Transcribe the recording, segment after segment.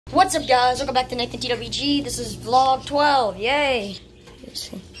What's up, guys? Welcome back to Nathan TWG. This is vlog 12. Yay! Let's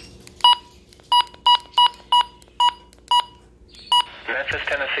see. Memphis,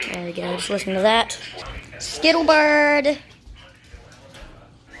 Tennessee. There we go. Just listen to that. Skittlebird.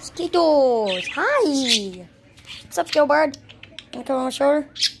 Skittles. Hi. What's up, Skittlebird? You wanna come on my shoulder?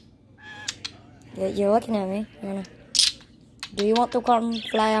 You're looking at me. Do you want to come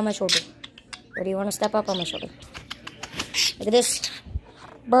fly on my shoulder? Or do you want to step up on my shoulder? Look at this.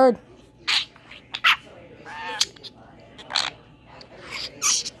 Bird.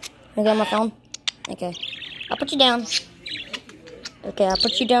 You got my phone? Okay. I'll put you down. Okay, I'll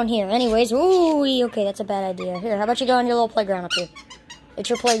put you down here. Anyways, ooh, okay, that's a bad idea. Here, how about you go on your little playground up here? It's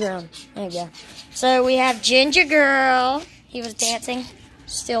your playground. There you go. So we have Ginger Girl. He was dancing.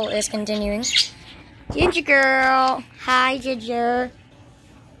 Still is continuing. Ginger Girl. Hi, Ginger.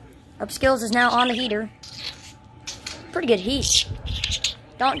 Upskills is now on the heater. Pretty good heat.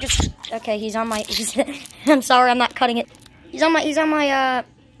 Don't just, okay, he's on my, I'm sorry, I'm not cutting it. He's on my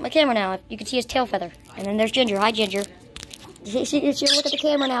camera now. You can see his tail feather. And then there's Ginger. Hi, Ginger. You should look at the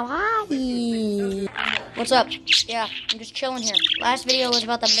camera now. Hi. What's up? Yeah, I'm just chilling here. Last video was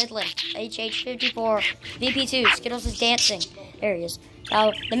about the Midland HH54 VP2. Skittles is dancing. There he is.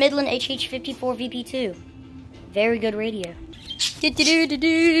 Now, the Midland HH54 VP2. Very good radio.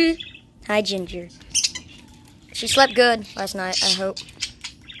 Hi, Ginger. She slept good last night, I hope.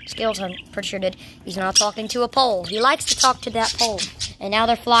 Skittles, I'm pretty sure did. He's now talking to a pole. He likes to talk to that pole. And now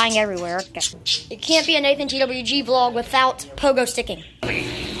they're flying everywhere. Okay. It can't be a Nathan TWG vlog without pogo sticking.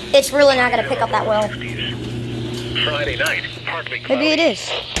 It's really not going to pick up that well. Friday night, partly cloudy. Maybe it is.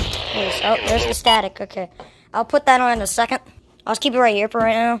 Oh, there's the static. Okay. I'll put that on in a second. I'll just keep it right here for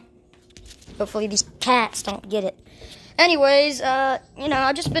right now. Hopefully these cats don't get it. Anyways,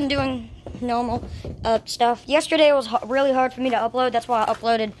 I've just been doing normal stuff. Yesterday it was really hard for me to upload. That's why I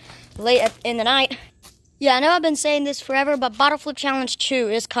uploaded late in the night. Yeah, I know I've been saying this forever, but Bottle Flip Challenge 2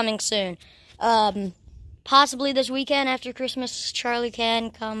 is coming soon. Possibly this weekend after Christmas, Charlie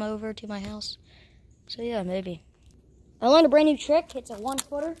can come over to my house. So yeah, maybe. I learned a brand new trick. It's a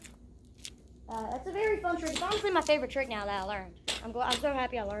 1-footer. It's a very fun trick. It's honestly my favorite trick now that I learned. I'm so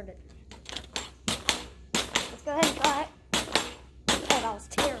happy I learned it. Let's go ahead and try it. Oh, that was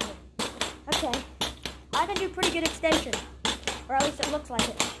terrible. Okay. I can do pretty good extension. Or at least it looks like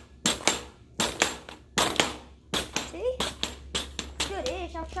it. See? It's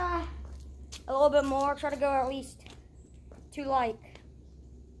good-ish. I'll try a little bit more. Try to go at least to like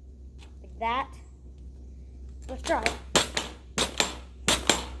that. Let's try it.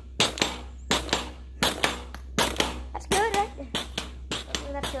 That's good, right?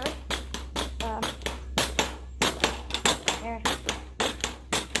 That's good. There.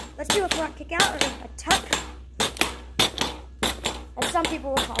 Let's do a front kick out or a tuck. As some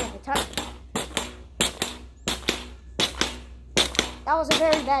people will call it a tuck. That was a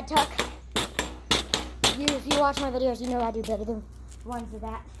very bad tuck. If you watch my videos, you know I do better than ones of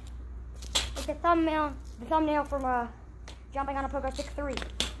that. Like the thumbnail from Jumping on a Pogo Stick 3.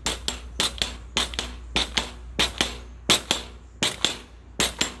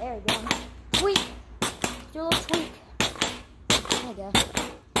 There we go. Tweak. Do a little tweak. There we go.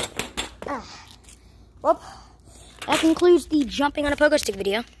 Well, that concludes the Jumping on a Pogo Stick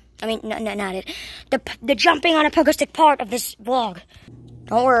video. I mean, no, not it. The Jumping on a Pogo Stick part of this vlog.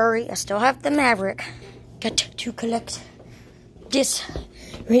 Don't worry, I still have the Maverick. Got to collect this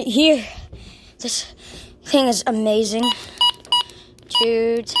right here. This thing is amazing.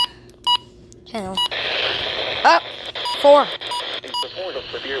 Dude. Channel. Oh, 4.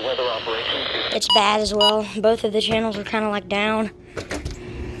 It's bad as well. Both of the channels are kind of like down.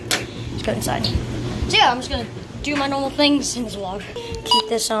 Let's go inside. So yeah, I'm just gonna do my normal things in this vlog. Keep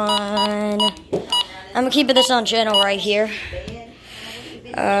this on. I'm gonna keep this on channel right here.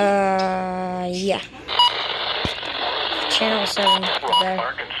 Yeah. Channel 7.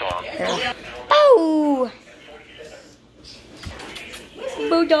 There. Oh!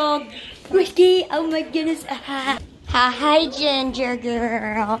 Bulldog. Whiskey. Oh my goodness. Hi, Ginger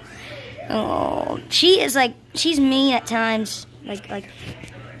Girl. Oh, she's mean at times. Like,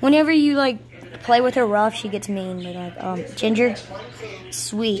 whenever you, play with her rough, she gets mean. But, Ginger,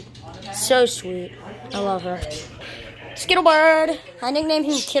 sweet. So sweet. I love her. Skittlebird. I nicknamed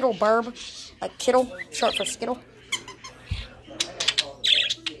him Kittleburb. Like Kittle, short for Skittle.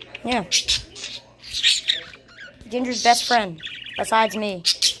 Yeah. Ginger's best friend, besides me,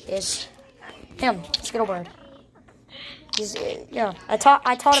 is him, Skittlebird. Yeah, I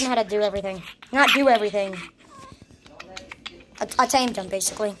taught him how to do everything. Not do everything. I tamed him,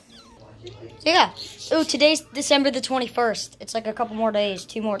 basically. So yeah. Ooh, today's December the 21st. It's like a couple more days,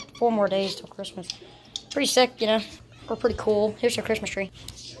 4 more days till Christmas. Pretty sick, you know. Or pretty cool. Here's our Christmas tree.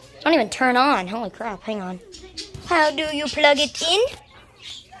 Don't even turn on. Holy crap, hang on. How do you plug it in?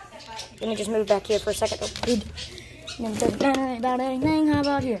 Let me just move back here for a second. Oh, good. About anything. How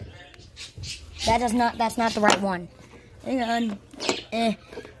about here? That's not the right one. Hang on. And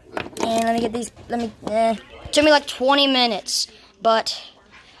let me get these. It took me like 20 minutes, but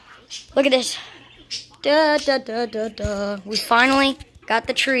look at this. We finally got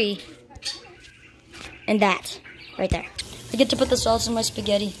the tree. And that, right there. I get to put the sauce in my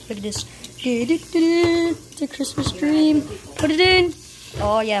spaghetti. Look at this. It's a Christmas dream. Put it in.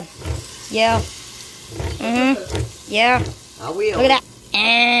 Oh, yeah. Yeah. Yeah. I will. Look at that.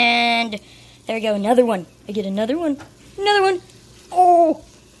 And there we go. Another one. I get another one. Another one. Oh.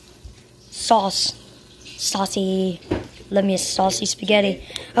 Sauce. Saucy. Love me a saucy spaghetti.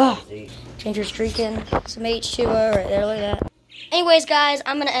 Oh. Ginger streaking. Some H2O right there. Look at that. Anyways, guys,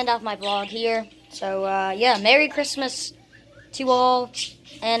 I'm going to end off my vlog here. So, yeah. Merry Christmas to all.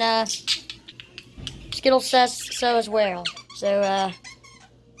 And, Skittles says so as well. So,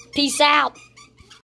 peace out.